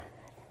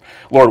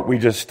Lord, we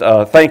just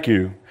thank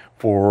you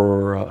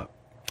for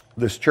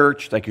this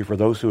church. Thank you for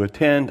those who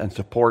attend and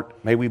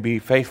support. May we be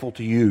faithful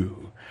to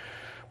you.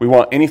 We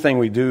want anything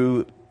we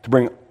do to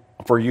bring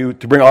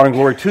honor and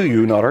glory to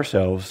you, not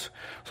ourselves.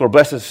 So Lord,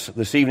 bless us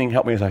this evening.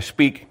 Help me as I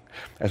speak,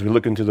 as we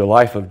look into the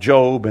life of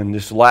Job and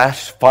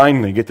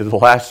finally get to the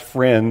last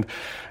friend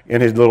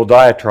in his little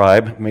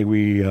diatribe. May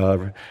we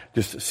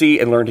just see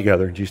and learn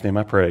together. In Jesus' name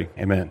I pray.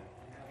 Amen.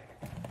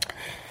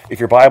 If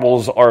your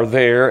Bibles are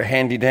there,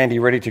 handy-dandy,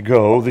 ready to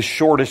go, the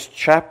shortest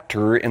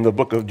chapter in the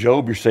book of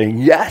Job, you're saying,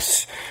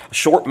 yes,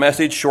 short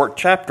message, short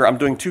chapter. I'm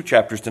doing 2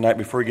 chapters tonight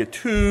before we get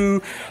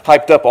too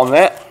hyped up on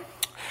that.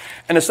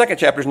 And the second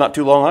chapter is not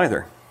too long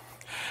either.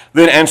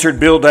 Then answered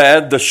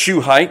Bildad the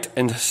Shuhite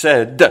and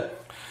said,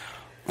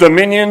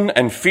 Dominion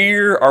and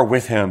fear are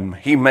with him.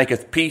 He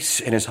maketh peace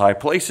in his high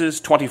places.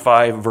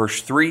 25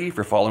 verse 3, if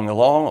you're following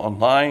along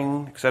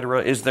online,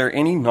 etc. Is there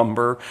any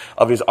number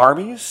of his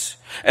armies?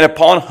 And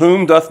upon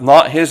whom doth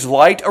not his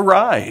light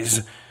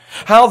arise?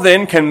 How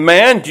then can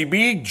man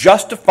be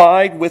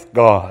justified with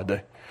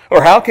God?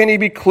 Or how can he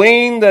be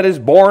clean that is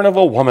born of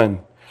a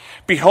woman?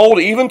 Behold,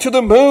 even to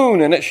the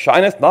moon, and it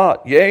shineth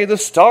not. Yea, the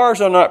stars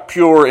are not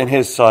pure in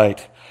his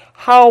sight.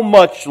 How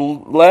much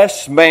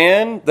less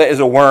man that is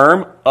a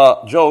worm,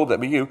 Job,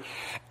 that be you,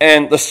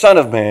 and the Son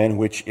of Man,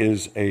 which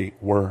is a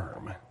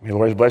worm. May the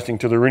Lord's blessing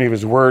to the reading of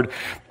his word.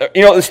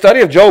 The study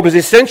of Job is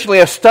essentially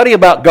a study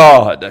about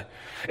God.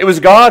 It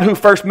was God who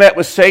first met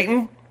with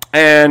Satan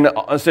and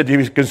said he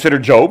was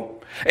considered Job.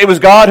 It was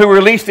God who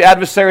released the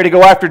adversary to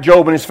go after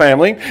Job and his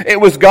family. It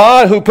was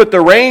God who put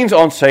the reins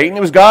on Satan.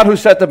 It was God who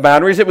set the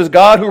boundaries. It was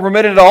God who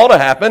permitted it all to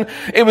happen.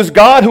 It was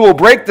God who will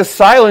break the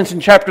silence in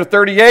chapter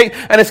 38.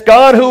 And it's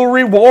God who will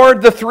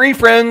reward the 3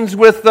 friends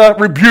with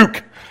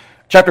rebuke,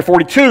 chapter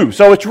 42.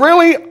 So it's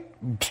really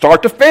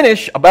start to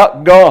finish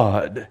about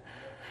God.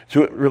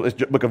 So this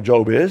book of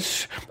Job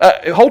is.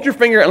 Hold your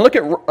finger and look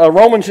at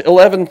Romans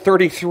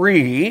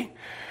 11:33.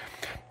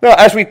 Now,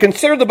 as we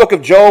consider the book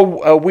of Job,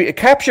 it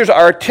captures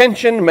our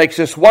attention, makes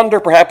us wonder,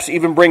 perhaps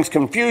even brings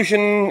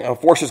confusion,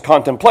 forces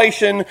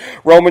contemplation.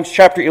 Romans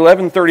chapter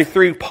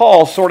 11:33,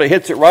 Paul sort of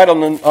hits it right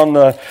on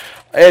the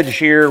edge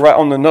here, right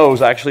on the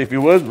nose, actually, if you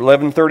would.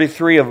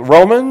 11:33 of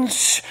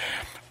Romans.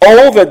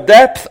 Oh, the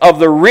depth of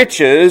the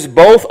riches,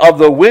 both of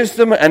the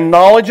wisdom and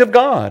knowledge of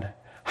God.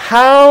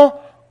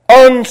 How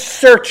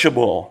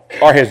unsearchable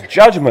are his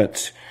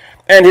judgments,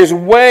 and his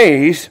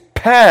ways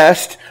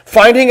past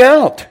finding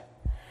out.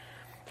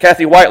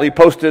 Kathy Whiteley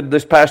posted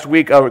this past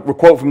week a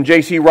quote from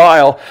J.C.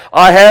 Ryle.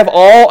 I have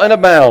all and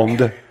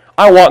abound.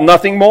 I want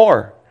nothing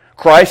more.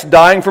 Christ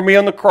dying for me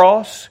on the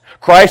cross.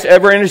 Christ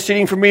ever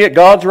interceding for me at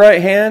God's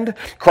right hand.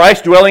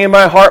 Christ dwelling in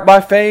my heart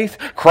by faith.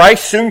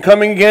 Christ soon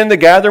coming again to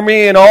gather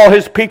me and all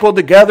his people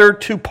together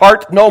to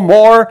part no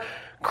more.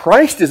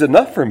 Christ is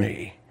enough for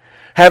me.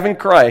 Having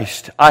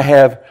Christ, I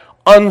have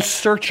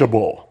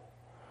unsearchable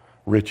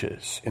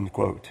riches. End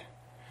quote.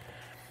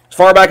 As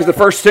far back as the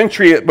 1st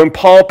century, when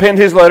Paul penned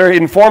his letter, he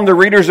informed the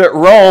readers at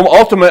Rome,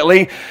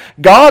 ultimately,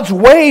 God's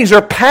ways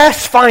are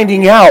past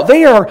finding out.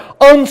 They are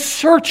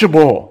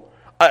unsearchable.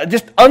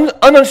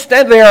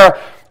 Understand, they are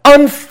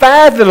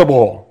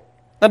unfathomable.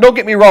 Now, don't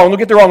get me wrong. Don't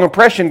get the wrong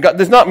impression. God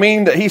does not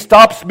mean that he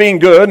stops being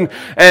good,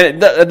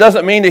 and it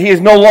doesn't mean that he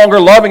is no longer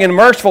loving and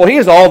merciful. He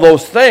is all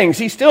those things.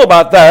 He's still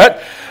about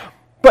that.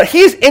 But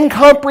he's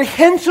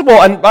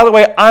incomprehensible, and by the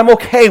way, I'm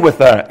okay with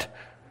that.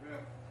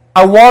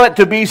 I want it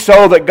to be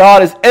so that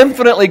God is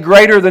infinitely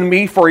greater than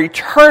me for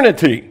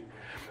eternity.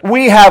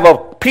 We have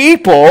a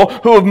people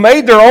who have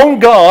made their own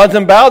gods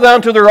and bow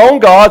down to their own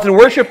gods and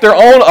worship their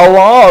own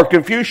Allah or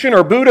Confucian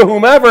or Buddha,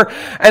 whomever,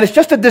 and it's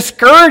just a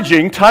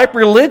discouraging type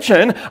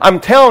religion. I'm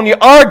telling you,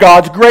 our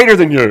God's greater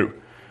than you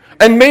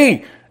and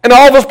me and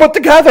all of us put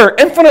together,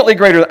 infinitely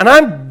greater. And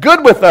I'm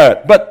good with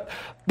that. But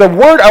the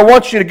word I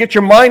want you to get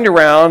your mind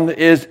around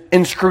is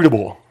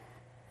inscrutable.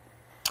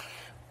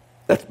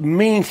 That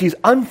means he's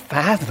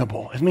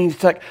unfathomable. It means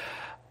it's like,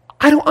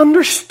 I don't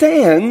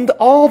understand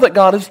all that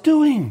God is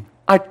doing.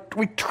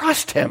 We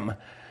trust him.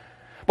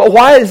 But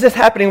why is this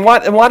happening? Why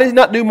does he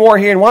not do more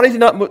here? And why does he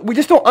not? We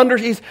just don't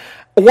understand.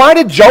 Why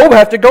did Job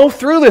have to go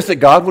through this? That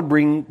God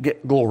would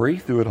get glory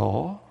through it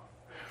all.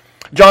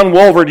 John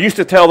Wolford used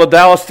to tell the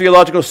Dallas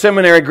Theological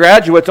Seminary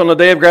graduates on the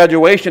day of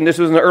graduation, this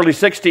was in the early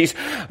 60s,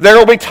 there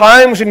will be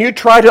times when you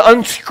try to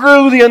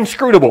unscrew the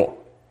unscrutable.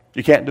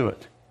 You can't do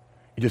it.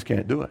 You just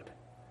can't do it.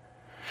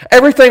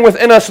 Everything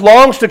within us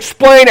longs to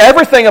explain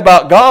everything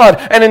about God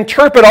and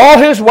interpret all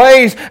his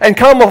ways and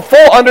come to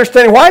full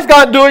understanding. Why is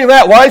God doing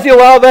that? Why does he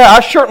allow that? I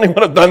certainly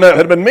would have done that. It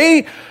would have been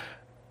me.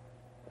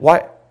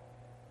 Why?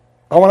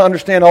 I want to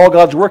understand all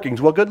God's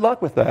workings. Well, good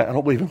luck with that. I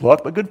don't believe in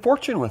luck, but good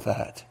fortune with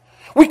that.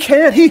 We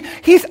can't.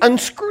 He's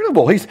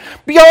unscrutable. He's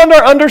beyond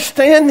our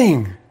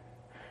understanding.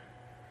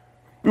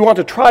 We want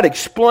to try to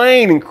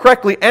explain and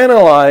correctly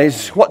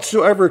analyze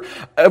whatsoever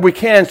we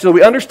can so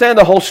we understand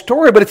the whole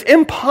story, but it's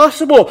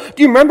impossible.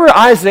 Do you remember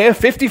Isaiah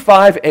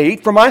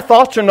 55:8? For my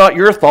thoughts are not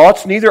your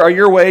thoughts, neither are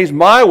your ways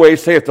my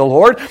ways, saith the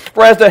Lord.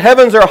 For as the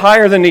heavens are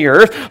higher than the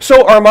earth,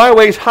 so are my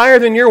ways higher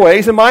than your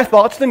ways, and my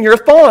thoughts than your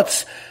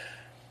thoughts.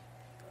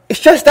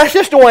 That's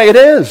just the way it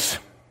is.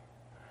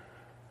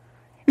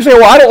 You say,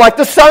 well, I don't like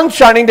the sun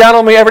shining down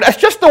on me every day.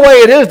 That's just the way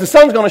it is. The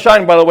sun's going to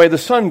shine. By the way, the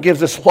sun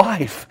gives us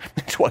life.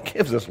 That's what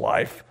gives us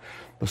life.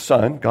 The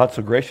sun, God's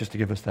so gracious to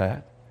give us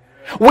that.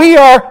 We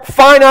are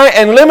finite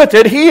and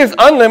limited. He is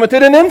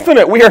unlimited and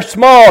infinite. We are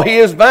small. He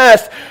is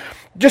vast.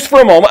 Just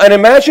for a moment, an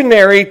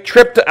imaginary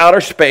trip to outer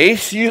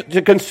space,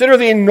 to consider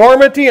the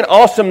enormity and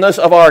awesomeness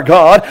of our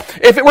God.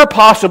 If it were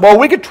possible,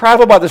 we could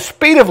travel by the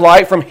speed of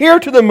light from here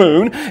to the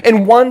moon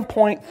in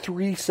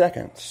 1.3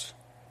 seconds.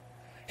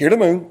 Here to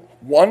the moon,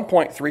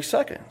 1.3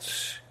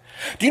 seconds.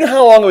 Do you know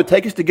how long it would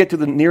take us to get to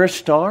the nearest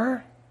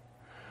star?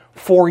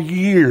 4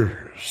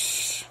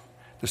 years,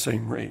 the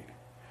same rate.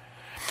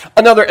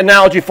 Another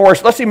analogy for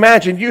us, let's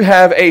imagine you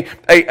have a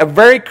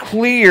very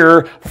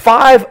clear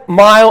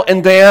 5-mile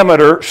in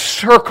diameter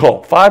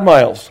circle, 5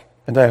 miles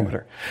in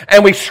diameter.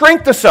 And we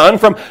shrink the sun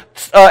from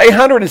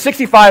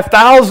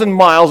 865,000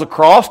 miles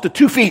across to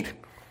 2 feet.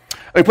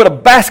 We put a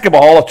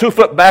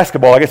 2-foot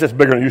basketball, I guess that's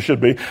bigger than you should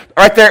be,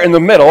 right there in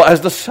the middle as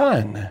the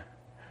sun.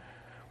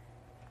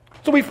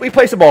 So we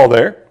place a ball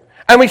there,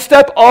 and we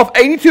step off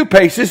 82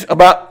 paces,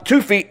 about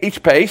 2 feet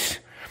each pace,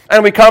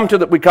 and we come to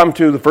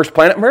the first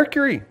planet,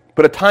 Mercury.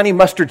 Put a tiny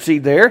mustard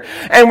seed there,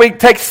 and we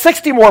take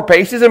 60 more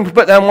paces and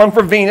put down one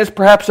for Venus,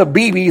 perhaps a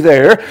BB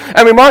there,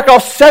 and we mark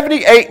off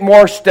 78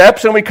 more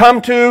steps, and we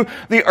come to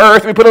the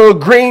Earth. We put a little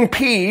green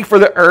P for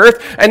the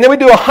Earth, and then we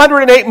do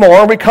 108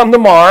 more, and we come to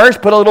Mars,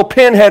 put a little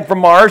pinhead for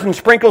Mars, and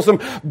sprinkle some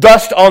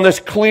dust on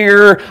this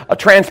clear,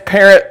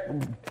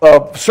 transparent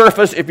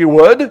surface, if you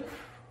would.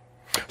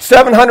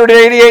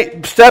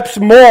 788 steps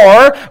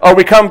more,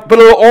 we put a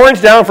little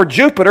orange down for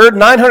Jupiter,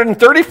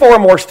 934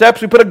 more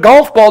steps, we put a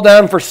golf ball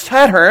down for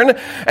Saturn,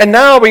 and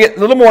now we get a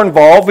little more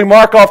involved. We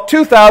mark off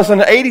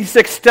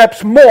 2,086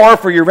 steps more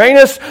for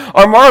Uranus,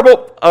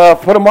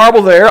 put a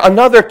marble there,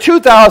 another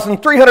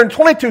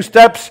 2,322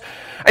 steps,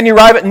 and you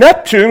arrive at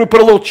Neptune. We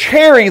put a little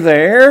cherry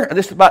there, and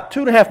this is about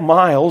 2.5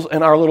 miles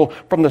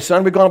from the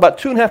sun. We've gone about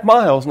 2.5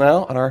 miles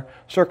now on our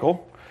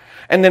circle,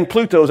 and then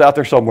Pluto's out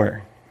there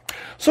somewhere.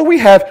 So we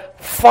have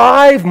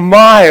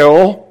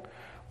 5-mile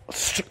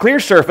clear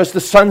surface,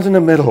 the sun's in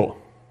the middle.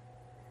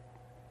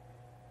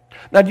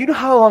 Now, do you know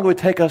how long it would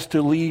take us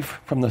to leave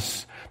from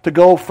this, to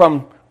go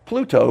from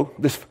Pluto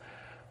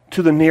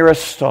to the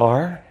nearest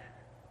star?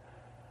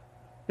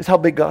 This is how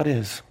big God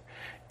is.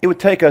 It would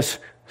take us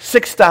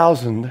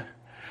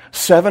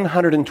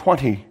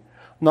 6,720,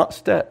 not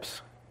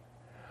steps,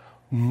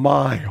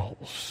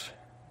 miles.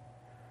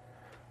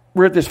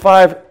 We're at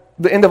the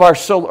end of our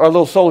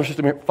little solar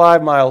system here,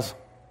 5 miles.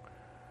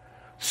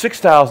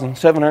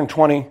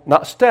 6,720,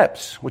 not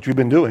steps, which we've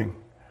been doing,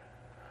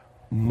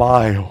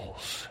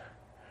 miles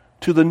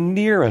to the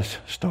nearest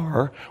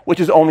star,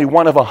 which is only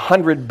one of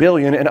 100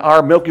 billion in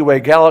our Milky Way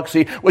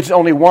galaxy, which is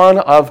only one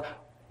of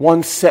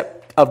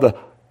the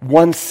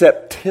 1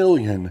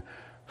 septillion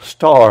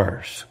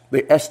stars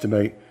they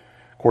estimate,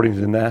 according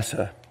to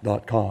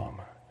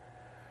NASA.com.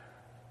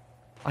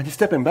 I'm just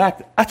stepping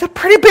back. That's a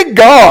pretty big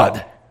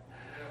God.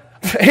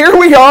 Here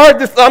we are,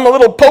 I'm a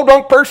little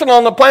podunk person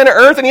on the planet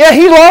Earth, and yeah,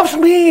 He loves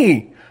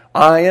me.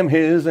 I am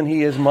His, and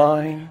He is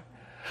mine.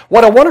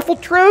 What a wonderful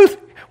truth.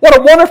 What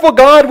a wonderful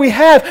God we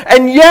have.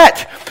 And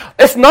yet,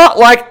 it's not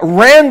like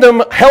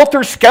random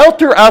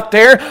helter-skelter out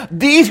there.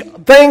 These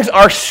things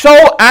are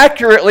so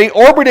accurately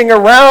orbiting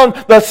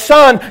around the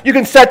sun, you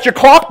can set your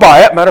clock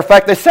by it. Matter of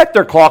fact, they set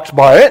their clocks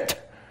by it.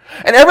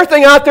 And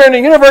everything out there in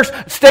the universe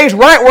stays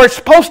right where it's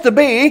supposed to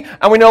be.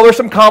 And we know there's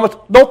some comets.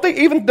 Don't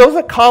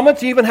the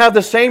comets even have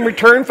the same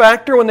return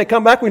factor when they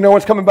come back? We know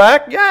it's coming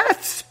back.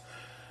 Yes.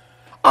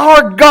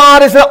 Our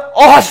God is an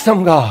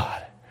awesome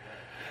God.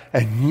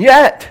 And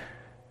yet,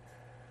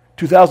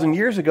 2,000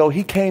 years ago,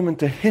 He came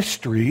into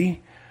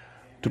history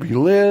to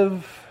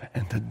live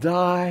and to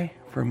die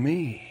for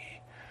me.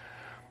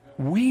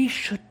 We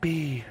should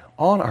be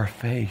on our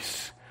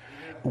face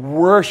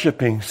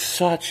worshiping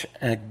such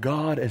a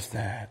God as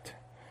that.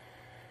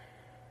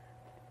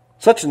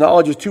 Such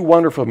knowledge is too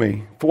wonderful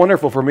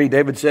for me.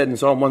 David said in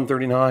Psalm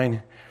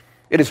 139,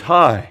 it is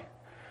high.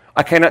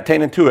 I cannot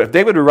attain unto it. If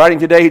David were writing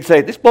today, he'd say,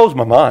 this blows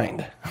my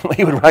mind.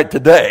 He would write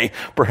today,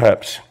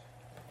 perhaps.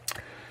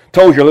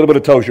 Tozier, a little bit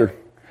of Tozier.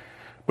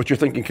 What's your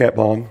thinking cap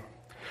on?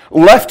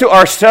 Left to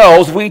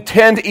ourselves, we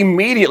tend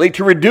immediately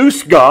to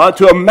reduce God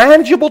to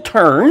manageable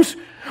terms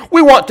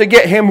We want to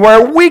get him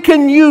where we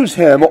can use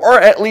him, or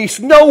at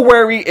least know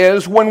where he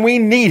is when we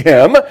need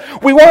him.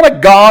 We want a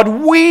God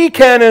we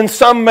can in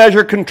some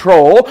measure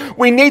control.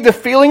 We need the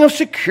feeling of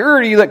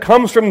security that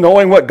comes from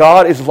knowing what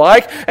God is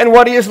like. And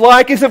what he is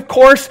like is, of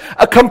course,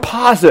 a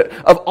composite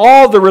of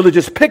all the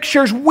religious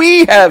pictures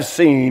we have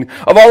seen,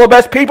 of all the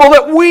best people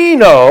that we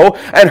know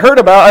and heard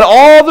about, and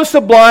all the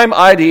sublime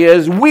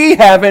ideas we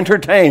have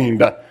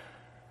entertained.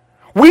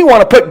 We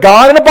want to put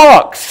God in a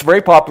box.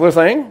 Very popular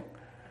thing.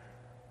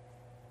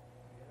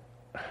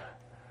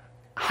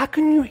 How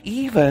can you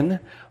even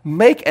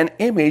make an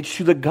image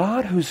to the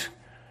God who's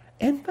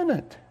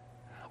infinite?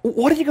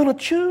 What are you going to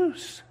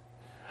choose?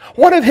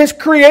 What of his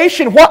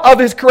creation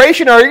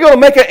are you going to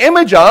make an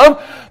image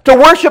of to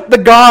worship the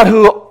God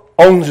who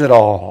owns it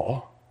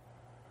all,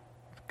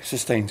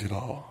 sustains it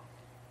all?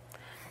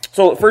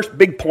 So the first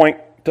big point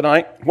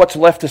tonight, what's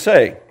left to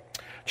say?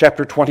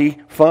 Chapter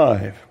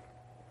 25.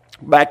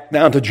 Back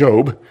down to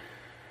Job.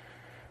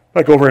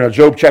 Back over in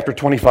Job chapter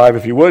 25,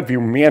 if you would. If you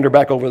meander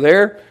back over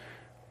there.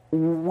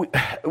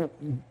 The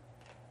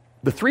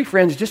three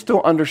friends just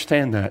don't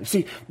understand that.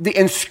 See, the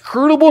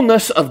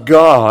inscrutableness of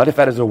God, if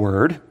that is a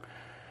word,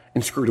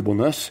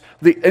 inscrutableness,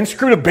 the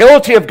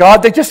inscrutability of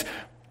God,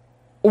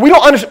 we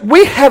don't understand.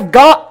 We have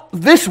got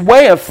this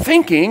way of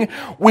thinking.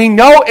 We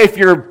know if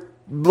you're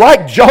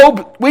like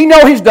Job, we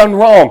know he's done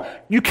wrong.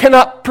 You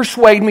cannot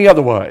persuade me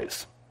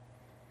otherwise.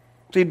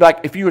 See,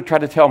 like if you would try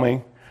to tell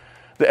me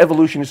that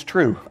evolution is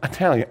true, I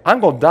tell you, I'm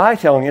going to die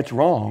telling you it's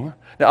wrong.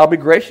 Now, I'll be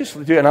gracious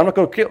to you, and I'm not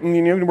going to kill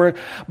you,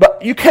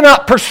 but you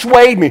cannot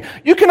persuade me.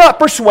 You cannot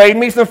persuade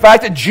me from the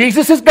fact that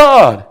Jesus is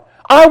God.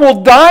 I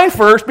will die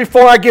first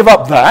before I give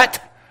up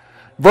that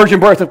virgin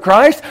birth of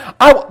Christ.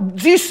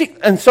 Do you see?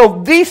 And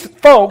so these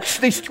folks,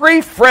 these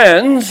three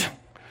friends,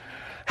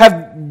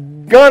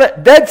 have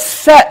gone dead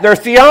set. Their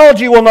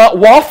theology will not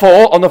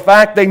waffle on the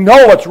fact they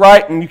know what's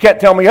right and you can't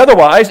tell me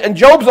otherwise. And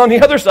Job's on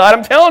the other side.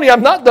 I'm telling you,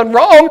 I'm not done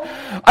wrong.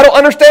 I don't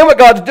understand what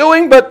God's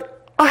doing,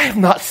 but I have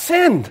not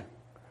sinned.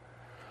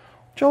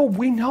 Job,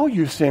 we know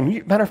you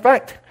sinned. Matter of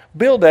fact,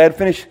 Bildad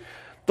finished.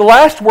 The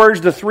last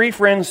words the three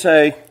friends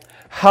say,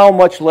 how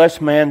much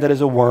less man that is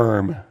a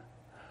worm.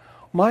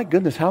 My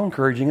goodness, how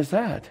encouraging is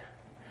that?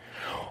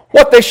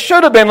 What they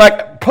should have been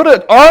like, put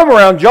an arm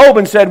around Job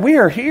and said, we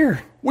are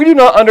here. We do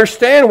not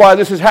understand why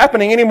this is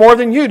happening any more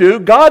than you do.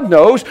 God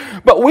knows,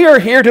 but we are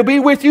here to be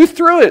with you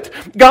through it.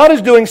 God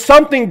is doing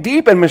something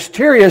deep and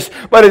mysterious,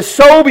 but it's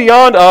so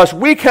beyond us,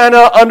 we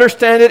cannot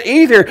understand it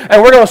either.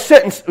 And we're going to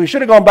sit and we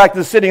should have gone back to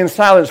the city in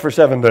silence for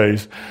 7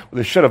 days. Well,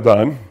 they should have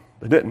done.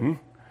 They didn't.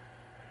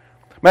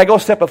 May I go a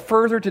step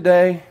further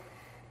today?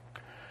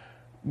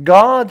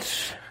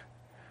 God's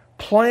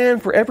plan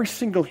for every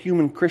single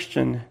human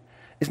Christian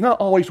is not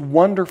always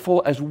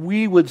wonderful as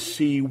we would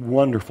see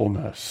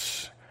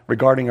wonderfulness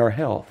regarding our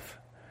health.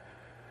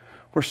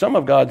 For some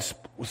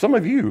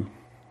of you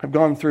have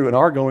gone through and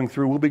are going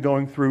through, will be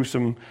going through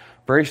some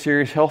very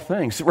serious health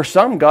things. For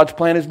some, God's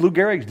plan is Lou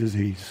Gehrig's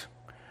disease.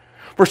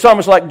 For some,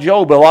 it's like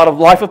Job, a lot of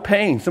life of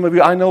pain. Some of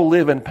you, I know,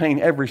 live in pain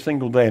every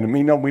single day. And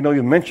we know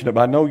you mention it,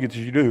 but I know that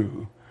you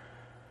do.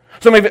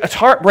 Some of you, it's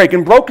heartbreak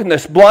and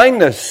brokenness,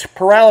 blindness,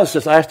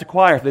 paralysis. I asked the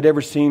choir if they'd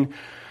ever seen,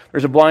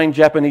 there's a blind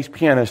Japanese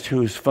pianist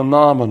who's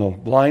phenomenal,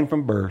 blind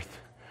from birth.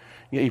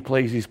 Yet he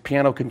plays these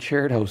piano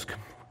concertos.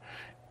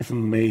 It's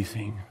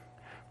amazing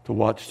to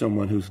watch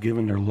someone who's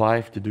given their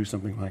life to do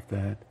something like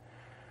that.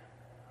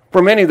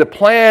 For many, the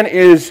plan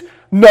is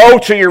no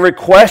to your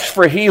request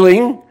for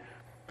healing.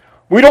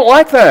 We don't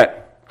like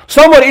that.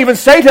 Some would even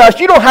say to us,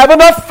 you don't have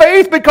enough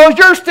faith because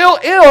you're still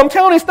ill. I'm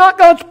telling you, it's not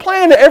God's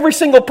plan that every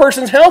single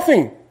person's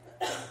healthy.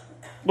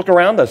 Look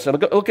around us.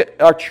 Look at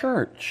our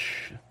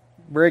church.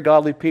 Very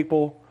godly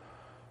people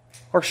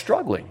are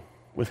struggling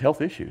with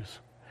health issues.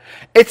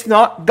 It's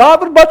not,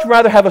 God would much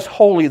rather have us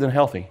holy than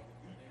healthy.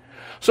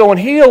 So when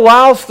he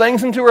allows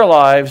things into our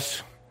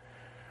lives,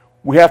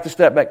 we have to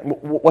step back.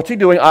 What's he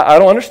doing? I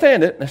don't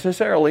understand it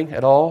necessarily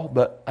at all,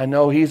 but I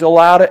know he's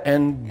allowed it,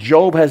 and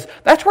Job has.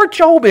 That's where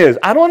Job is.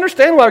 I don't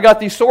understand why I got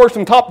these sores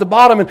from top to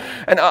bottom,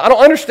 and I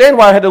don't understand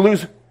why I had to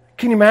lose.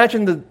 Can you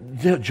imagine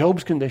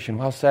Job's condition,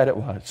 how sad it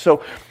was?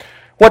 So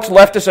what's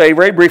left to say?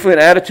 Very briefly, an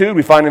attitude.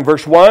 We find in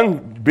verse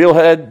 1,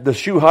 Bildad the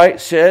Shuhite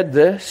said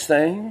this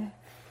thing.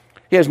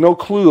 He has no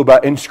clue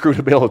about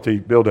inscrutability,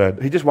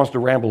 Bildad. He just wants to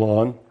ramble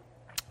on.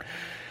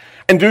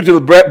 And due to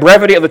the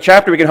brevity of the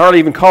chapter, we can hardly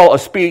even call a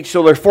speech,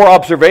 so there's 4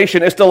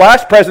 observations. It's the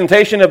last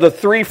presentation of the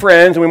 3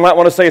 friends, and we might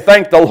want to say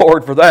thank the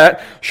Lord for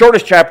that.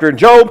 Shortest chapter in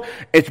Job.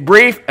 It's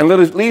brief and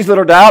leaves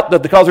little doubt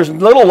that because there's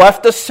little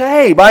left to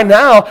say. By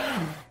now,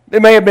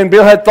 it may have been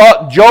Bildad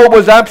thought Job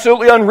was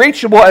absolutely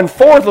unreachable. And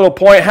 4th little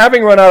point,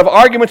 having run out of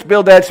arguments,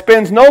 Bildad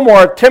spends no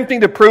more attempting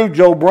to prove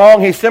Job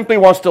wrong. He simply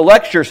wants to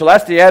lecture. So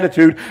that's the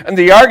attitude. And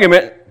the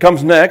argument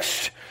comes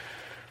next.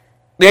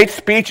 The 8th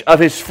speech of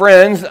his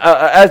friends,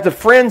 as the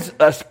friends'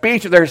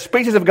 their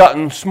speeches have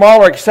gotten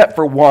smaller except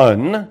for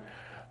one.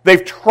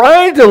 They've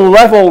tried to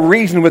level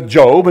reason with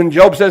Job, and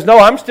Job says, no,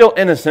 I'm still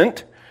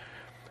innocent.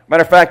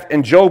 Matter of fact,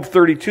 in Job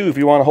 32, if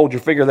you want to hold your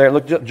finger there,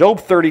 look,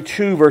 Job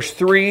 32, verse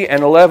 3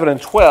 and 11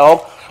 and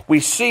 12, we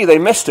see they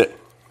missed it.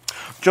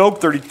 Job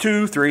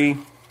 32, 3.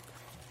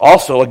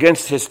 Also,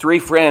 against his three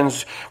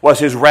friends was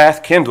his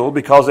wrath kindled,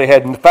 because they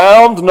had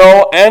found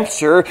no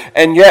answer,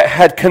 and yet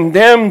had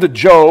condemned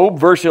Job.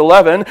 Verse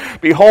 11,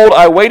 behold,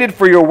 I waited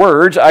for your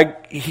words.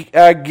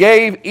 I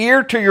gave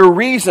ear to your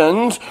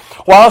reasons,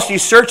 whilst ye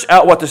searched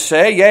out what to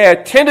say. Yea, I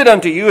attended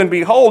unto you, and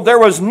behold, there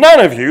was none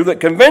of you that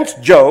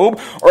convinced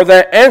Job, or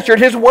that answered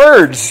his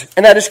words.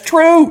 And that is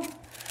true.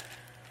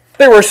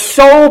 They were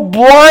so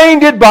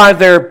blinded by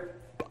their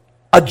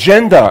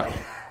agenda,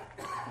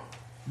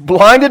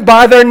 blinded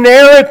by their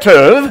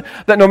narrative,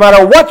 that no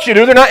matter what you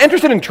do, they're not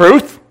interested in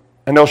truth,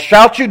 and they'll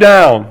shout you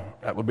down.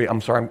 That would be,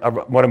 I'm sorry, I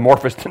want to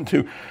morph this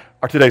into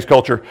our today's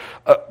culture.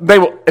 They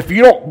will, if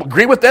you don't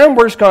agree with them,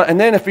 we're just going. And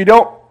then if you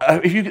don't,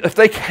 if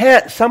they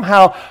can't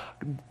somehow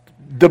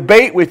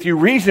debate with you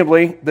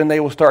reasonably, then they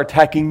will start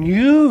attacking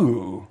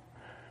you.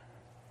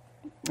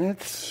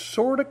 It's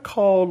sort of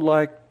called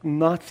like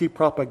Nazi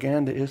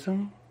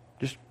propagandaism.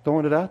 Just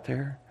throwing it out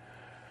there.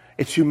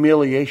 It's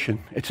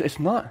humiliation. It's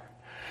not.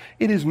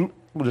 It is.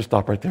 We'll just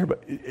stop right there.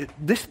 But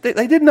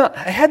they did not.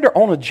 They had their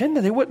own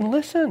agenda. They wouldn't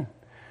listen.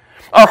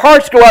 Our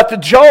hearts go out to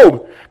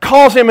Job.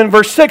 Calls him in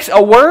verse 6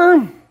 a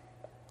worm.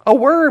 A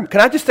worm. Can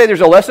I just say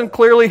there's a lesson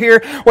clearly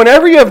here?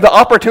 Whenever you have the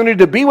opportunity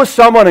to be with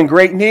someone in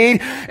great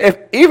need,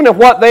 even if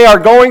what they are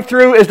going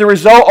through is the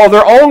result of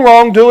their own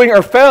wrongdoing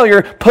or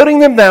failure, putting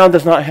them down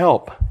does not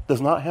help.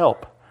 Does not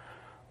help.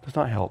 Does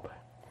not help.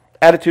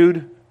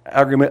 Attitude,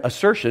 argument,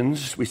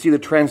 assertions. We see the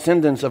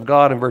transcendence of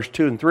God in verse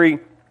 2 and 3.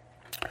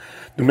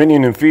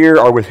 Dominion and fear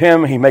are with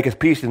him. He maketh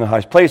peace in the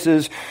highest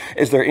places.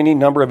 Is there any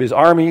number of his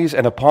armies?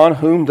 And upon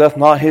whom doth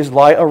not his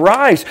light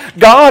arise?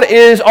 God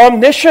is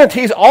omniscient.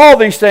 He's all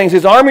these things.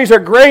 His armies are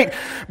great.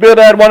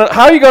 Bildad,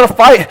 how are you going to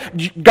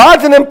fight?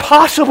 God's an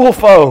impossible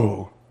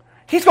foe.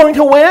 He's going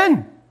to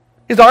win.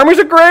 His armies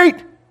are great.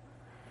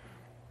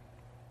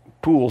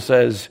 Poole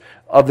says,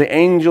 of the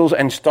angels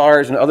and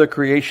stars and other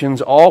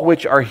creations, all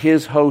which are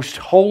his host,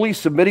 wholly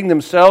submitting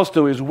themselves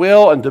to his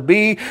will and to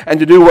be and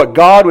to do what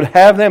God would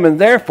have them,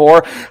 and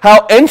therefore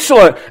how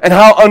insolent and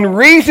how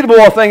unreasonable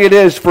a thing it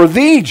is for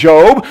thee,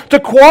 Job, to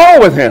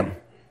quarrel with him.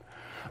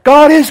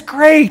 God is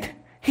great.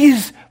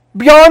 He's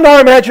beyond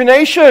our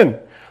imagination.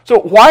 So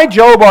why,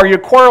 Job, are you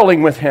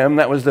quarreling with him?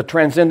 That was the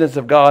transcendence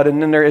of God.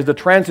 And then there is the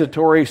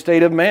transitory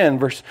state of man,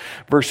 verse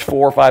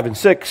 4, 5, and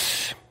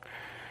 6.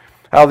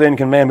 How then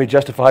can man be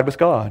justified with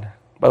God?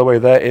 By the way,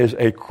 that is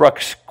a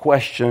crux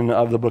question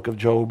of the book of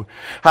Job.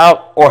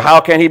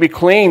 How can he be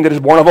clean that is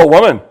born of a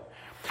woman?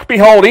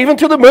 Behold, even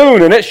to the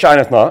moon, and it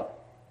shineth not.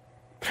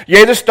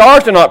 Yea, the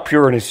stars are not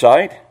pure in his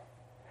sight.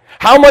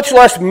 How much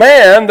less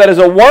man that is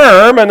a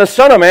worm, and the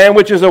son of man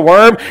which is a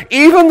worm?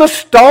 Even the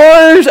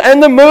stars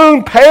and the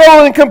moon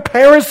pale in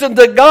comparison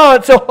to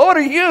God. So what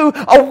are you,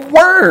 a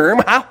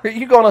worm? How are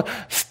you going to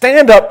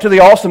stand up to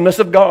the awesomeness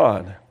of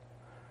God?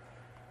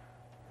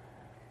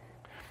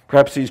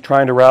 Perhaps he's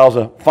trying to rouse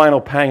a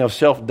final pang of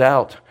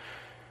self-doubt.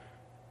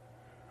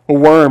 A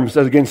worm, as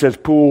again says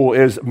Poole,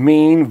 is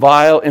mean,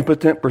 vile,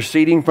 impotent,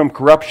 proceeding from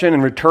corruption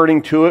and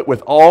returning to it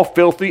with all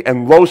filthy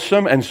and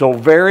loathsome, and so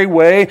very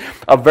way,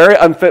 a very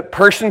unfit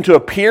person to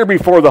appear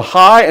before the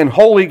high and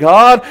holy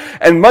God,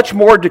 and much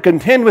more to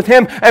contend with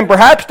him. And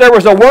perhaps there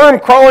was a worm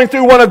crawling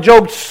through one of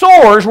Job's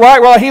sores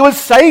right while he was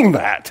saying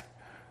that.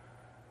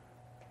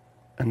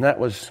 And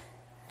with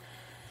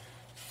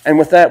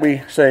that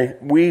we say,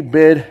 we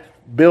bid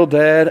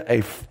Bildad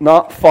a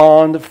not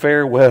fond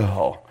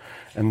farewell.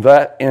 And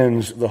that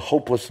ends the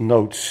hopeless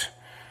notes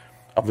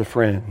of the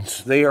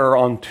friends. They are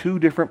on two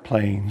different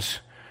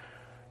planes.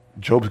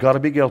 Job's got to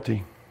be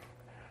guilty.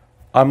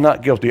 I'm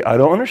not guilty. I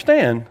don't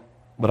understand,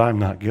 but I'm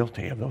not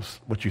guilty of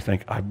those, what you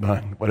think I've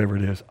done, whatever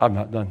it is. I've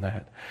not done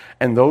that.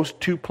 And those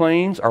two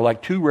planes are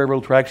like two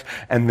railroad tracks,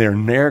 and they're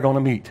never going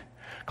to meet,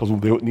 because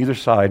neither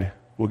side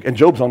will, and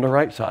Job's on the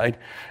right side,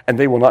 and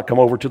they will not come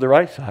over to the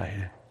right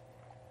side.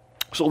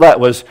 So that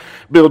was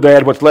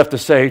Bildad, what's left to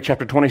say.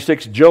 Chapter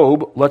 26,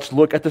 Job, let's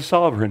look at the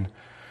sovereign.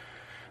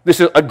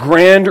 This is a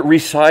grand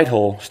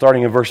recital,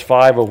 starting in verse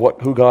 5,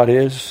 of who God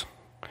is.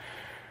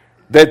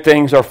 Dead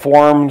things are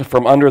formed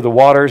from under the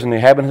waters, and the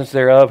inhabitants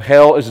thereof.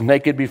 Hell is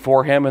naked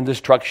before him, and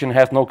destruction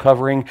hath no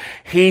covering.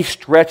 He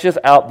stretcheth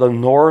out the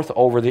north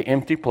over the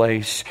empty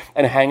place,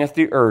 and hangeth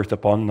the earth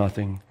upon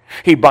nothing.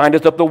 He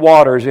bindeth up the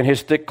waters in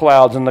his thick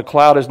clouds, and the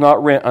cloud is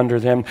not rent under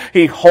them.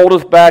 He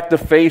holdeth back the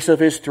face of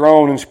his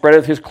throne, and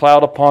spreadeth his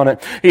cloud upon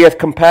it. He hath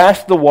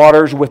compassed the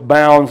waters with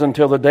bounds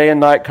until the day and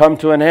night come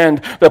to an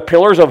end. The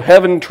pillars of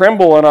heaven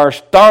tremble and are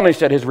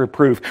astonished at his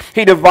reproof.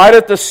 He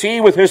divideth the sea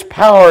with his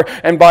power,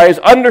 and by his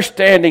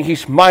understanding he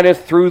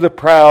smiteth through the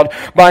proud.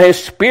 By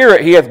his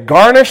spirit he hath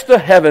garnished the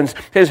heavens.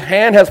 His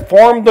hand hath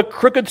formed the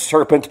crooked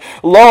serpent.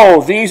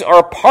 Lo, these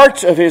are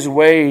parts of his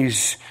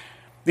ways,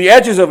 the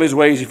edges of his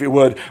ways, if you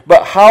would.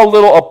 But how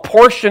little a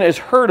portion is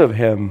heard of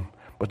him,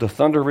 but the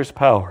thunder of his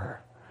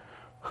power,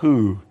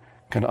 who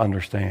can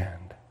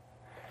understand?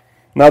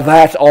 Now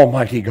that's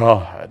Almighty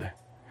God.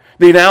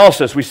 The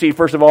analysis we see,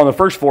 first of all, in the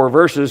first 4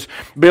 verses,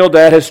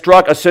 Bildad has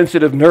struck a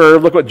sensitive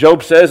nerve. Look what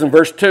Job says in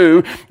verse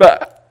 2.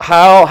 But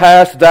how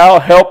hast thou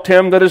helped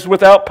him that is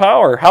without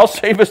power? How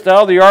savest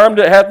thou the arm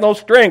that hath no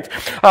strength?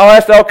 How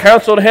hast thou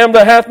counseled him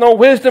that hath no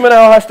wisdom? And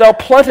how hast thou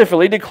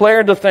plentifully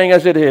declared the thing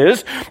as it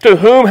is? To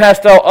whom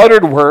hast thou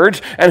uttered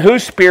words, and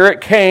whose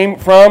spirit came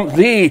from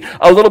thee?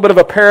 A little bit of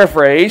a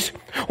paraphrase.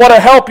 What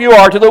a help you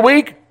are to the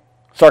weak.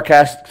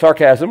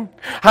 Sarcasm.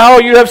 How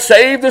you have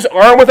saved this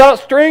arm without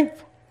strength.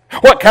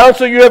 What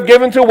counsel you have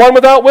given to one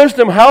without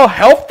wisdom. How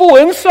helpful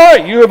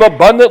insight you have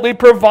abundantly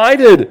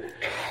provided.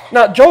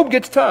 Now, Job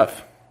gets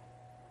tough.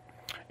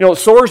 You know,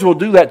 sores will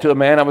do that to a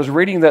man. I was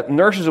reading that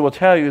nurses will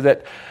tell you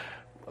that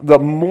the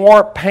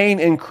more pain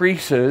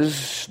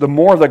increases, the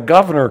more the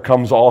governor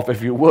comes off,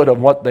 if you would, of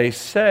what they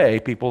say,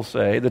 people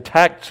say. The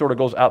tact sort of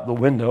goes out the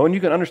window, and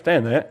you can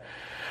understand that.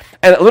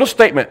 And a little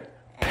statement,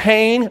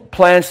 pain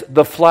plants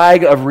the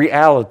flag of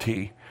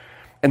reality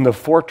in the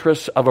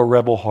fortress of a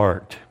rebel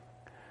heart.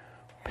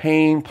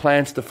 Pain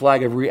plants the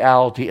flag of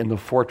reality in the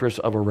fortress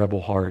of a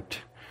rebel heart.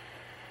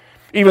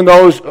 Even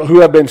those who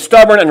have been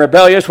stubborn and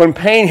rebellious, when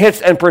pain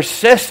hits and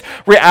persists,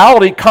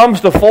 reality comes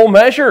to full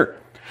measure.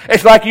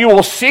 It's like you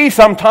will see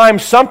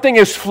sometimes something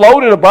is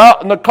floated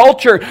about in the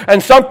culture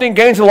and something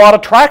gains a lot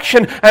of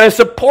traction and is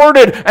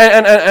supported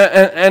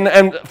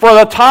and for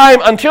the time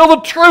until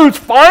the truth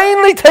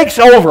finally takes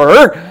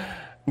over.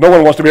 No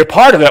one wants to be a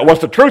part of that once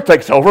the truth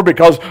takes over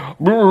because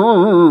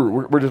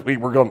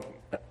we're going.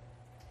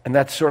 And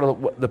that's sort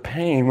of the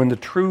pain when the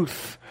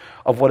truth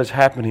of what is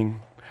happening.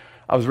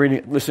 I was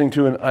listening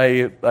to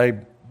a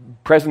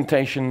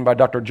presentation by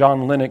Dr.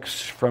 John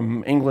Lennox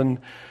from England,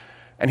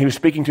 and he was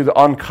speaking to the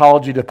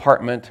oncology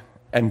department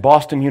at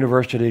Boston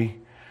University,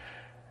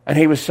 and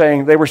they were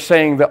saying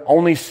that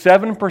only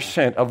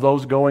 7% of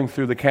those going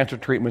through the cancer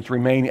treatments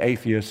remain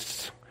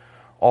atheists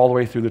all the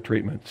way through the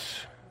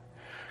treatments.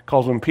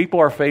 Because when people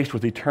are faced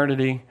with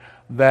eternity,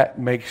 that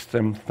makes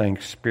them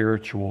think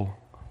spiritual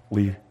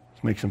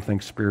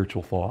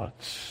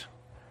thoughts.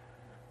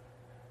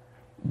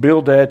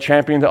 Bildad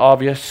championed the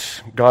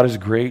obvious. God is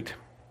great.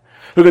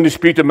 Who can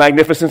dispute the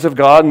magnificence of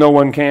God? No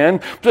one can.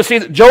 So see,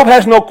 Job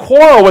has no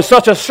quarrel with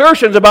such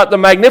assertions about the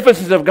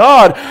magnificence of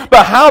God.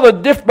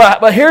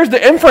 But here's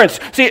the inference.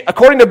 See,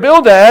 according to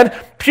Bildad,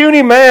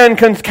 puny man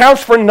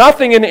counts for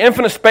nothing in the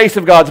infinite space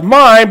of God's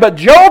mind. But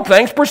Job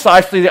thinks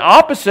precisely the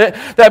opposite,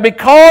 that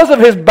because of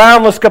his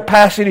boundless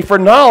capacity for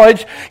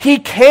knowledge, he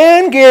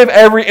can give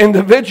every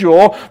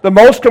individual the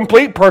most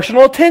complete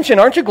personal attention.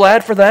 Aren't you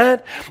glad for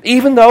that?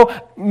 Even though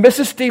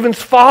Mrs.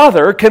 Stevens'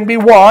 father can be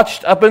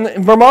watched up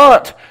in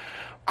Vermont.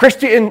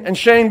 Christy and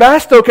Shane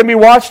Basto can be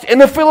watched in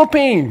the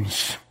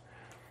Philippines.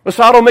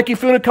 Masato Miki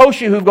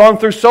Funakoshi, who've gone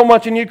through so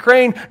much in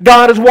Ukraine,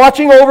 God is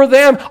watching over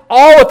them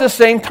all at the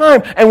same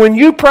time. And when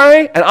you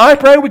pray and I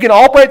pray, we can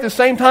all pray at the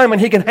same time,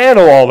 and He can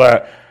handle all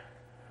that.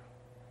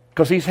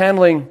 Because He's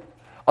handling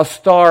a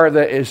star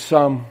that is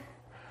can't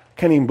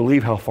even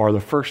believe how far the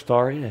first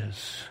star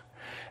is.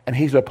 And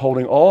He's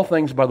upholding all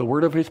things by the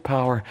word of His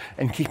power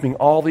and keeping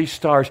all these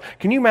stars.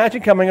 Can you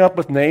imagine coming up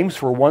with names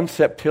for 1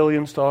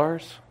 septillion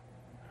stars?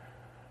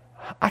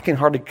 I can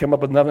hardly come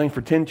up with another name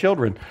for 10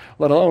 children,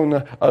 let alone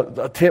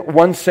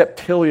 1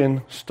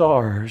 septillion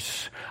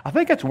stars. I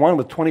think that's one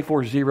with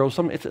 24 zeros.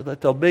 It's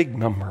a big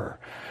number,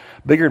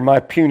 bigger than my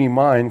puny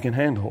mind can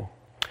handle.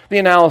 The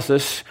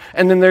analysis,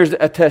 and then there's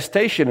the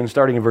attestation, and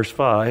starting in verse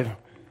 5.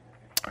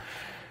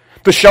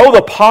 To show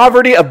the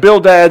poverty of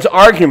Bildad's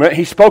argument,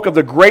 he spoke of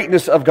the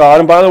greatness of God.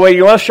 And by the way,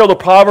 you want to show the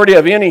poverty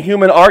of any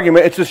human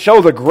argument, it's to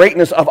show the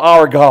greatness of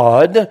our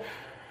God.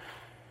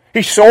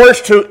 He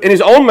soars in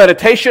his own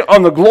meditation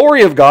on the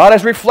glory of God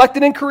as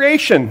reflected in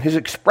creation. His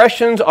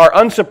expressions are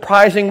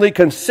unsurprisingly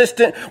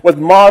consistent with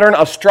modern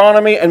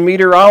astronomy and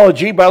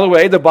meteorology. By the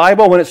way, the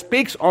Bible, when it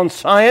speaks on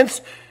science,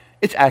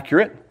 it's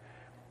accurate,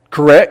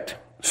 correct,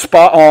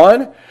 spot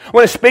on.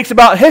 When it speaks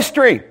about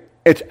history,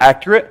 it's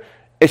accurate,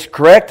 it's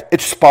correct,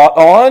 it's spot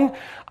on.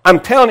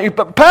 I'm telling you,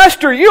 but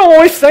Pastor, you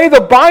always say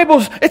the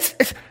Bible's,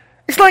 it's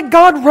like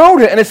God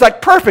wrote it, and it's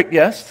like perfect,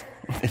 yes.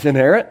 It's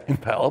inerrant,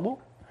 infallible.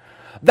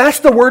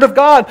 That's the Word of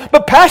God.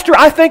 But Pastor,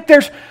 I think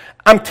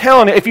I'm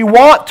telling you, if you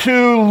want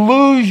to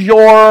lose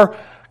your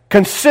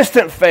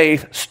consistent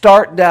faith,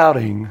 start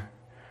doubting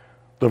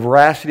the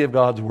veracity of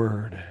God's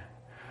Word.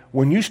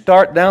 When you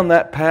start down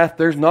that path,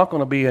 there's not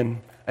going to be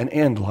an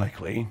end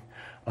likely,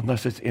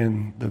 unless it's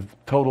in the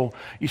total.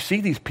 You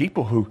see these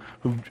people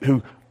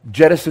who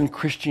jettison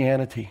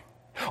Christianity.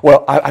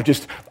 Well, I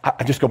just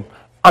go,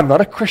 I'm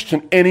not a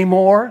Christian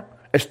anymore.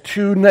 It's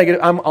too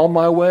negative. I'm on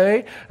my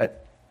way.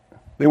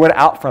 They went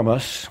out from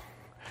us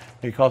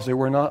because they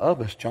were not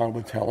of us, John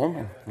would tell them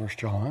in 1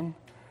 John.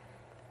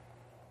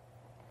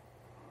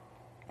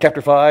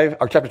 Chapter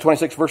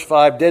 26, verse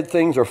 5, dead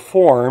things are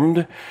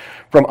formed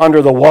from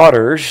under the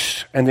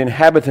waters and the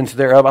inhabitants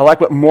thereof. I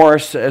like what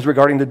Morris says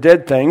regarding the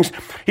dead things.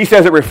 He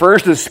says it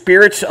refers to the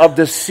spirits of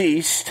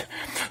deceased.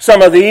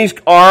 Some of these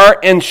are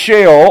in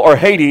Sheol, or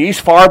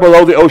Hades, far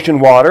below the ocean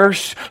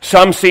waters.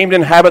 Some seem to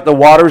inhabit the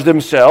waters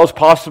themselves,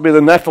 possibly the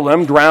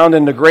Nephilim, drowned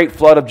in the great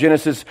flood of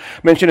Genesis,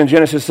 mentioned in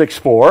Genesis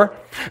 6:4.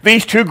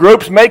 These two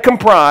groups may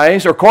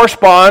comprise or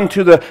correspond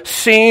to the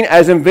scene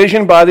as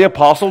envisioned by the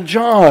Apostle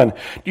John.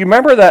 Do you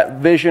remember that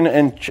vision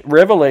in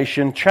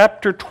Revelation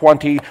chapter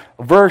 20,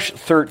 verse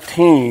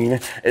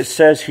 13? It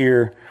says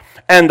here,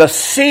 "And the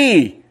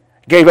sea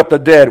gave up the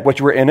dead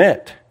which were in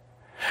it.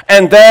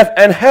 And death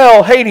and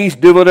hell, Hades,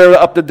 delivered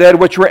up the dead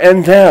which were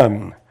in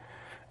them.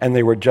 And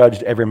they were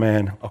judged every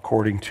man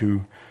according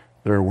to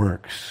their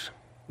works."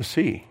 The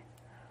sea.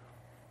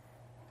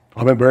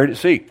 I've been buried at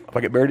sea. If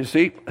I get buried at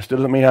sea, it still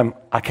doesn't mean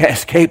I can't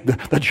escape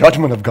the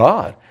judgment of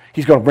God.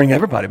 He's going to bring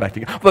everybody back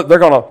together. But they're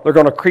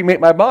going to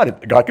cremate my body.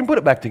 God can put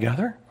it back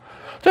together.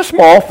 It's a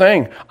small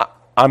thing.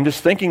 I'm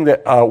just thinking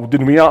that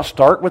did we not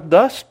start with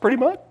dust pretty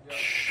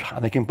much?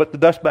 And they can put the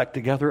dust back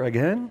together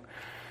again.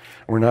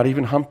 We're not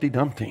even Humpty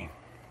Dumpty.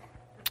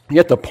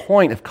 Yet the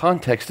point of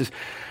context is,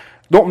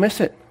 don't miss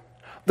it.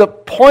 The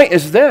point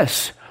is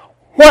this: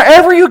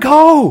 wherever you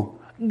go,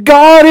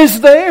 God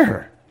is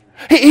there.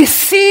 He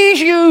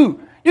sees you.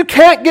 You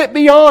can't get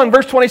beyond.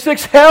 Verse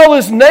 26, hell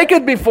is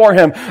naked before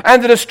him,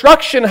 and the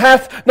destruction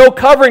hath no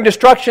covering.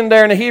 Destruction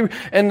there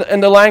in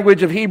the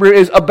language of Hebrew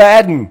is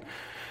Abaddon.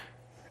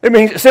 It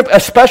means a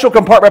special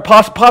compartment,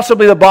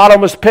 possibly the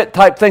bottomless pit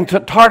type thing, to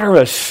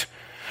Tartarus.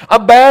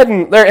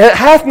 Abaddon, there it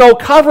hath no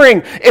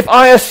covering. If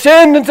I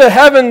ascend into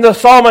heaven, the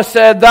psalmist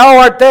said, thou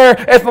art there.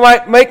 If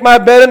I make my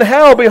bed in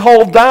hell,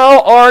 behold, thou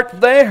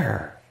art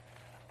there.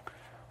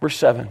 Verse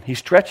 7, he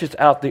stretches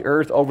out the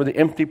earth over the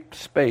empty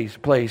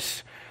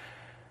place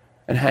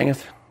and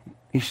hangeth.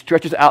 He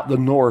stretches out the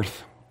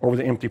north over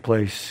the empty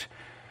place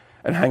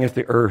and hangeth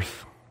the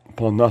earth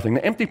upon nothing.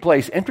 The empty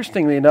place,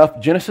 interestingly enough,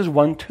 Genesis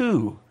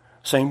 1:2,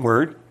 same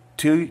word,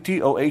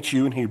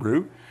 T-O-H-U in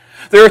Hebrew.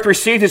 The earth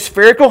received its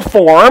spherical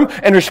form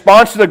in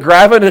response to the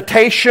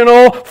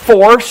gravitational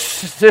force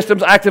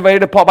systems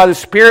activated by the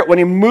Spirit when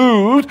he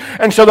moved.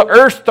 And so the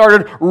earth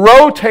started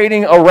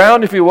rotating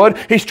around, if you would.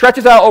 He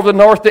stretches out over the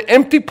north, the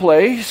empty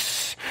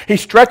place. He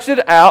stretched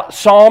it out.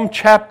 Psalm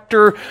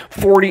chapter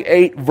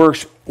 48,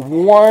 verse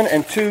 1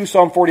 and 2.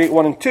 Psalm 48,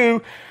 1 and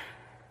 2.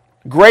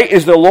 Great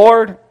is the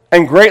Lord,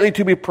 and greatly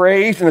to be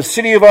praised in the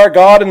city of our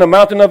God, in the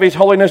mountain of his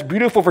holiness,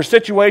 beautiful for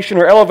situation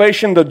or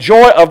elevation. The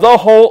joy of the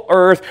whole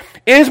earth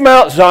is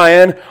Mount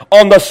Zion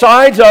on the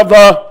sides of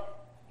the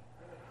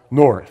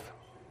north.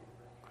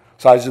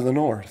 Sides of the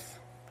north.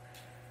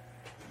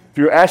 If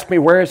you ask me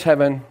where is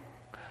heaven,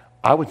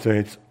 I would say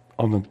it's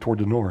toward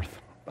the north.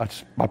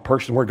 That's my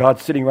person, where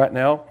God's sitting right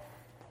now,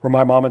 where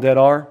my mom and dad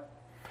are.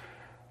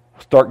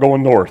 Start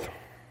going north.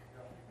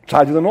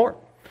 Sides of the north.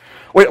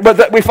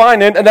 But we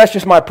find then, and that's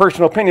just my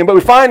personal opinion, but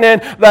we find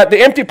then that the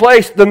empty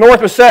place, the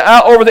north was set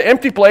out over the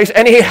empty place,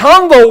 and he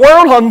hung the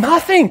world on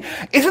nothing.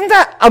 Isn't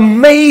that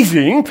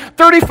amazing?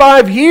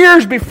 35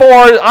 years before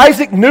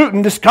Isaac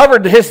Newton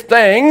discovered his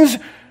things,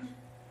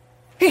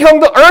 he hung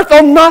the earth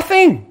on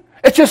nothing.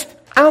 It's just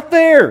out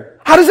there.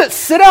 How does it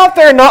sit out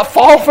there and not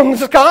fall from the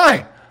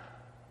sky?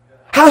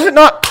 How does it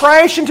not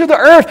crash into the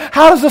earth?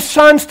 How does the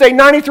sun stay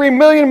 93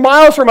 million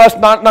miles from us,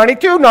 not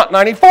 92, not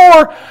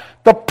 94?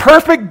 The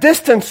perfect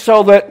distance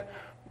so that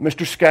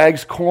Mr.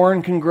 Skaggs'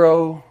 corn can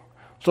grow,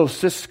 so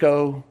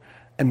Cisco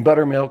and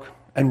Buttermilk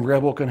and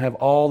Rebel can have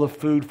all the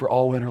food for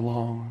all winter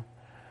long.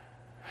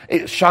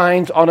 It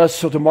shines on us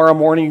so tomorrow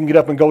morning you can get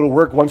up and go to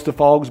work once the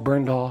fog's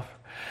burned off.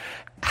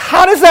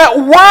 How does that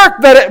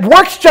work? That it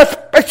works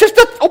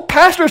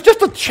it's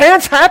just a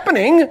chance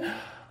happening.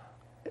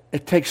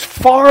 It takes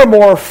far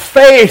more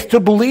faith to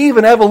believe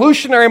an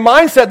evolutionary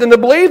mindset than to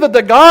believe that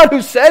the God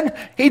who said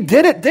he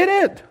did it, did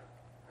it.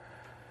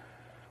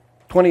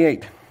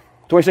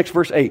 26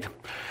 verse 8.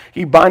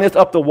 He bindeth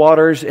up the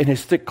waters in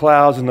his thick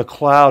clouds, and the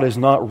cloud is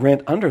not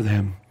rent under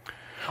them.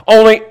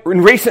 Only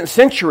in recent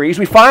centuries,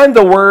 we find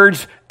the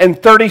words in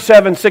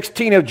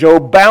 37:16 of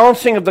Job,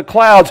 balancing of the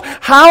clouds.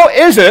 How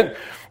is it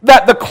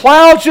that the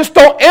clouds just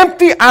don't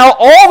empty out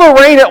all the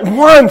rain at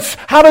once?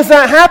 How does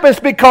that happen? It's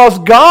because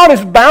God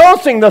is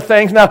balancing the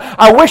things. Now,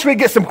 I wish we'd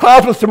get some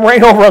clouds with some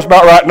rain over us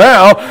about right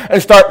now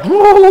and start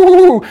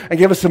and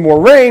give us some more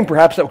rain.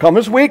 Perhaps that will come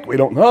this week. We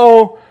don't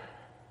know.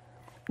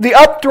 The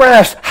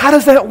updraft, how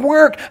does that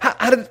work?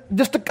 How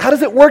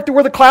does it work to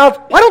where the clouds,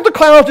 why don't the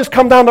clouds just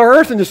come down to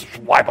earth and just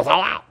wipe us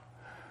all out?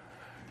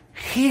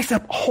 He's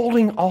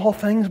upholding all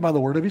things by the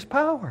word of his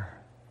power.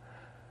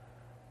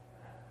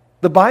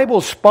 The Bible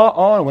is spot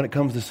on when it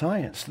comes to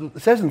science.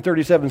 It says in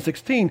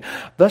 37:16,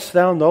 thus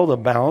thou know the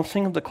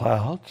balancing of the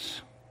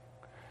clouds.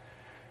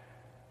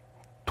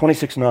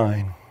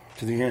 26:9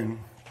 to the end.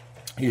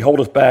 He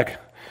holdeth back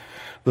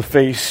the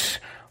face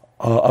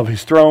of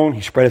his throne.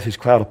 He spreadeth his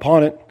cloud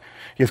upon it.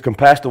 He has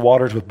compassed the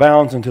waters with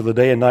bounds until the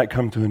day and night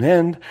come to an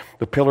end.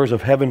 The pillars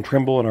of heaven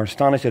tremble and are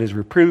astonished at his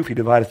reproof. He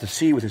divideth the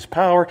sea with his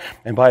power,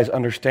 and by his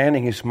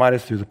understanding he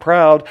smiteth through the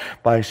proud.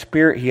 By his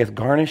spirit he hath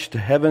garnished the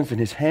heavens, and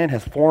his hand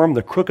hath formed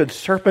the crooked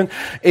serpent.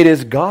 It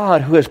is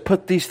God who has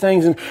put these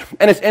things in.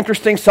 And it's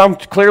interesting, some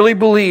clearly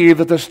believe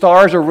that the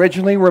stars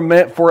originally were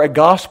meant for a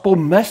gospel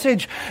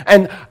message.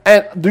 And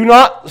do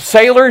not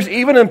sailors,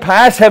 even in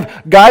past,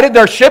 have guided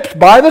their ships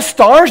by the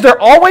stars? They're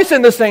always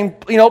in the same,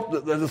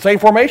 the same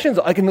formations.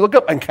 I can look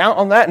up and count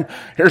on that, and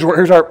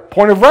here's our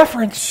point of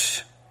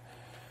reference.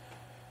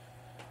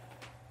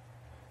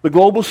 The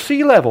global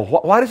sea level.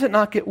 Why does it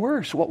not get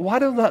worse? Why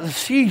do not the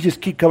seas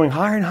just keep going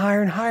higher and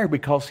higher and higher?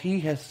 Because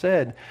he has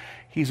said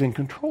he's in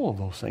control of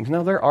those things.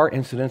 Now, there are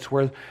incidents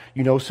where,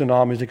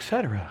 tsunamis,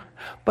 etc.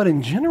 But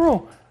in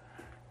general,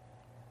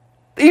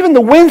 even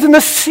the winds and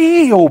the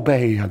sea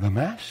obey the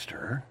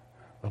master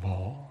of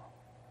all.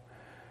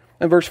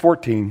 And verse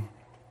 14,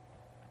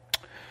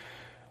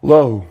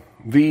 lo,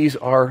 these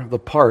are the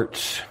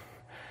parts.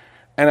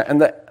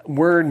 And that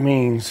word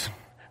means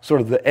sort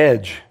of the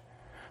edge,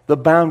 the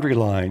boundary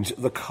lines,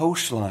 the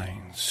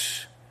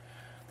coastlines,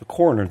 the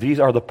corner. These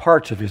are the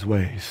parts of his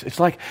ways. It's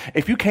like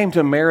if you came to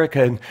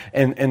America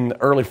in the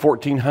early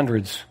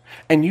 1400s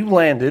and you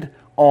landed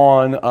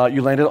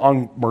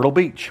on Myrtle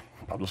Beach.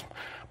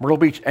 Myrtle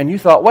Beach, and you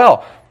thought,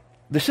 well,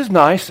 this is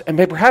nice, and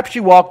maybe perhaps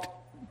you walked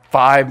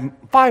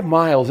 5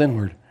 miles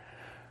inward.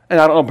 And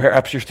I don't know,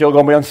 perhaps you're still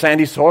going to be on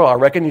sandy soil. I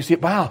reckon you see,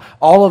 wow,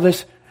 all of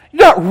this. You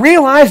don't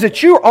realize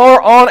that you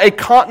are on a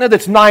continent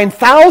that's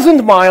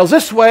 9,000 miles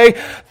this way,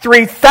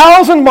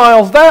 3,000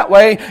 miles that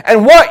way,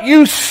 and what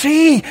you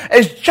see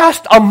is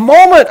just a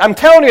moment. I'm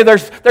telling you,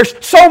 there's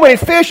so many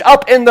fish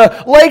up in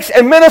the lakes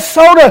in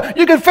Minnesota.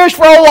 You can fish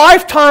for a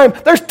lifetime.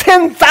 There's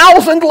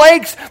 10,000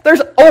 lakes.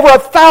 There's over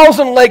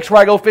 1,000 lakes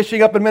where I go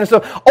fishing up in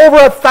Minnesota. Over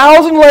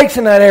 1,000 lakes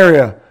in that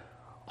area.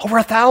 Over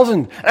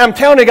 1,000. And I'm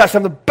telling you, got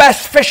some of the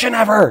best fishing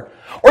ever.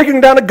 Or you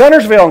can go down to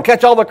Gunnersville and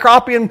catch all the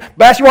crappie and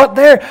bass you want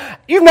there.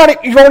 You've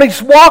only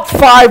walked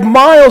 5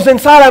 miles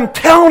inside. I'm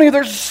telling you,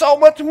 there's so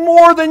much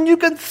more than you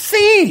can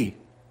see.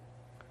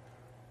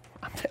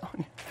 I'm telling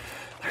you,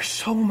 there's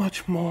so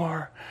much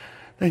more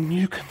than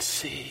you can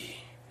see.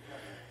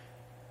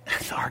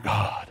 It's our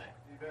God.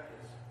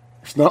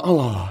 It's not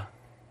Allah.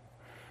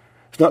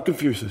 It's not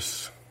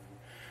Confucius.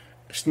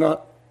 It's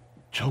not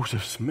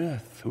Joseph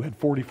Smith, who had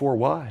 44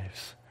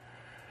 wives.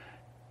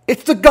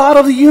 It's the God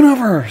of the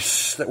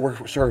universe that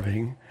we're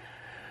serving.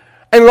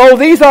 And lo,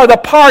 these are the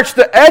parts,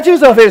 the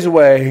edges of his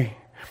way.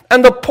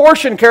 And the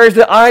portion carries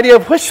the idea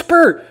of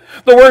whisper.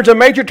 The word's a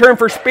major term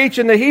for speech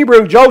in the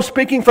Hebrew. Job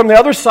speaking from the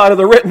other side of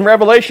the written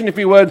revelation, if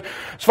you would,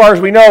 as far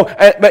as we know.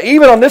 But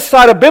even on this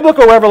side of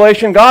biblical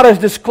revelation, God has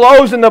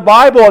disclosed in the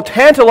Bible a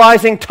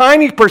tantalizing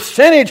tiny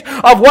percentage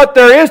of what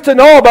there is to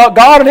know about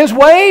God and his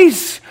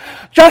ways.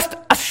 Just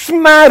a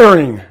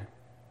smattering.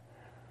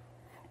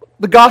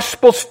 The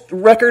gospel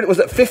record was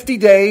at 50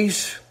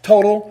 days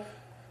total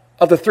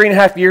of the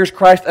 3.5 years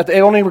Christ.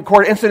 They only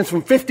recorded incidents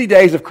from 50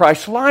 days of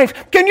Christ's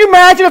life. Can you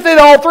imagine if they had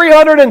all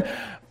 300 and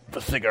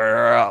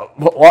a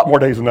lot more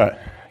days than that?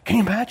 Can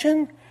you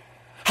imagine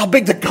how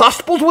big the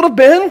gospels would have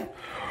been?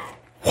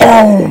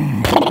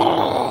 Whoom!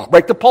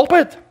 Break the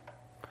pulpit.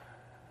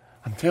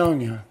 I'm telling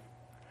you.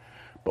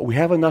 But we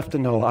have enough to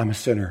know I'm a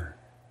sinner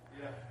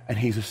and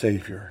he's a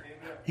Savior.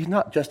 He's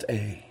not just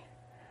a.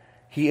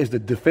 He is the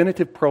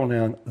definitive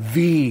pronoun,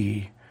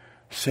 the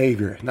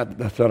Savior.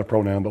 That's not a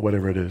pronoun, but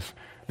whatever it is.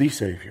 The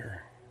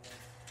Savior.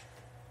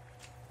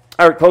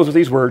 I would close with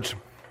these words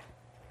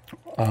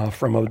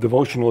from a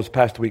devotional this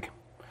past week.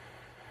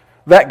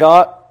 That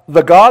God,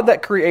 the God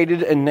that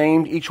created and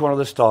named each one of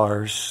the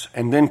stars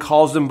and then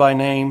calls them by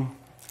name,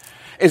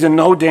 is in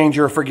no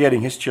danger of forgetting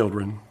his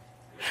children.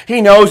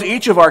 He knows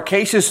each of our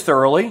cases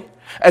thoroughly,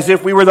 as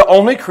if we were the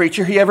only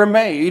creature he ever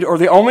made or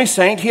the only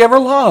saint he ever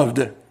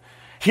loved.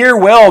 Hear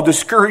well,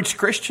 discouraged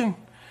Christian.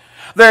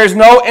 There is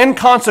no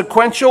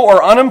inconsequential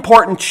or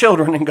unimportant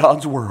children in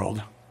God's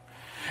world.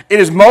 It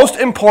is most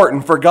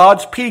important for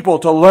God's people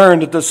to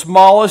learn that the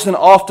smallest and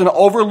often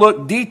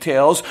overlooked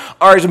details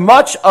are as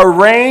much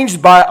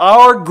arranged by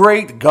our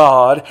great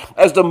God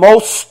as the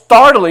most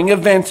startling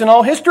events in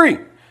all history.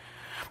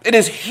 It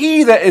is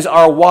He that is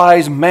our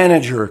wise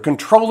manager,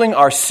 controlling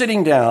our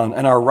sitting down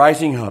and our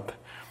rising up.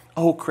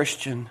 Oh,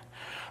 Christian,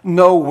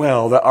 know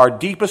well that our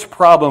deepest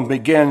problem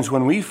begins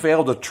when we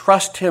fail to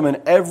trust Him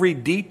in every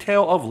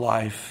detail of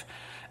life,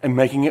 and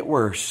making it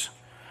worse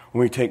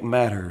when we take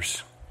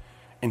matters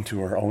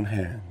into our own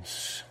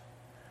hands.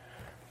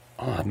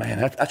 Oh, man,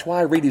 that's why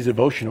I read these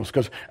devotionals,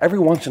 because every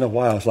once in a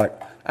while it's like,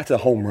 that's a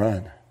home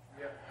run.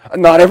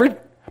 Not every...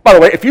 By the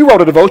way, if you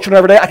wrote a devotional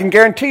every day, I can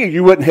guarantee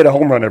you wouldn't hit a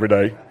home run every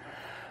day.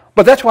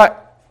 But that's why...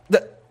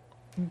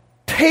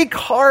 Take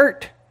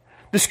heart.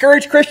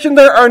 Discouraged Christian,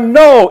 there are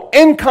no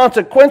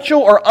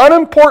inconsequential or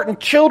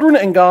unimportant children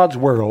in God's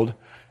world,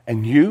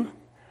 and you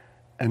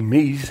and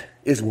me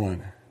is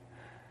one.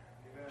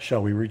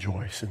 Shall we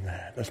rejoice in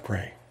that? Let's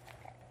pray.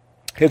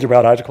 Heads are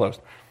bowed, eyes are closed.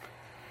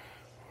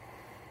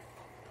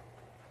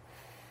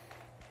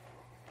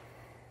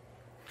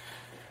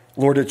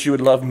 Lord, that you would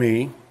love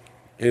me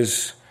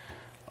it's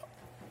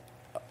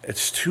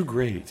too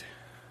great.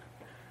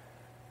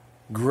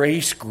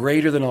 Grace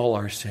greater than all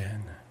our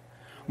sin.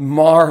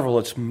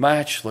 Marvelous,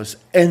 matchless,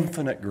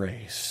 infinite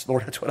grace.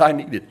 Lord, that's what I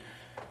needed.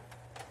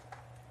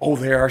 Oh,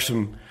 there are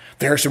some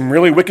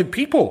really wicked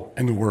people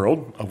in the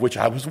world, of which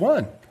I was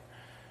one.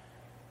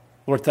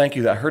 Lord, thank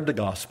you that I heard the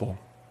gospel.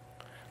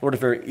 Lord, if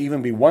there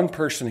even be one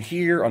person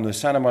here on the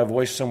sound of my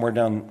voice somewhere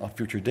down a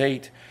future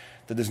date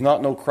that does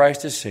not know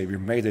Christ as Savior,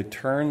 may they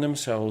turn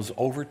themselves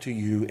over to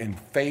you in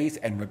faith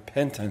and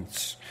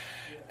repentance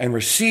and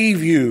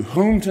receive you,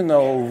 whom to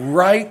know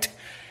right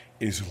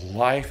is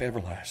life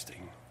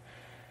everlasting.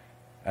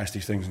 I ask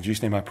these things in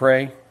Jesus' name I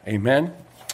pray. Amen.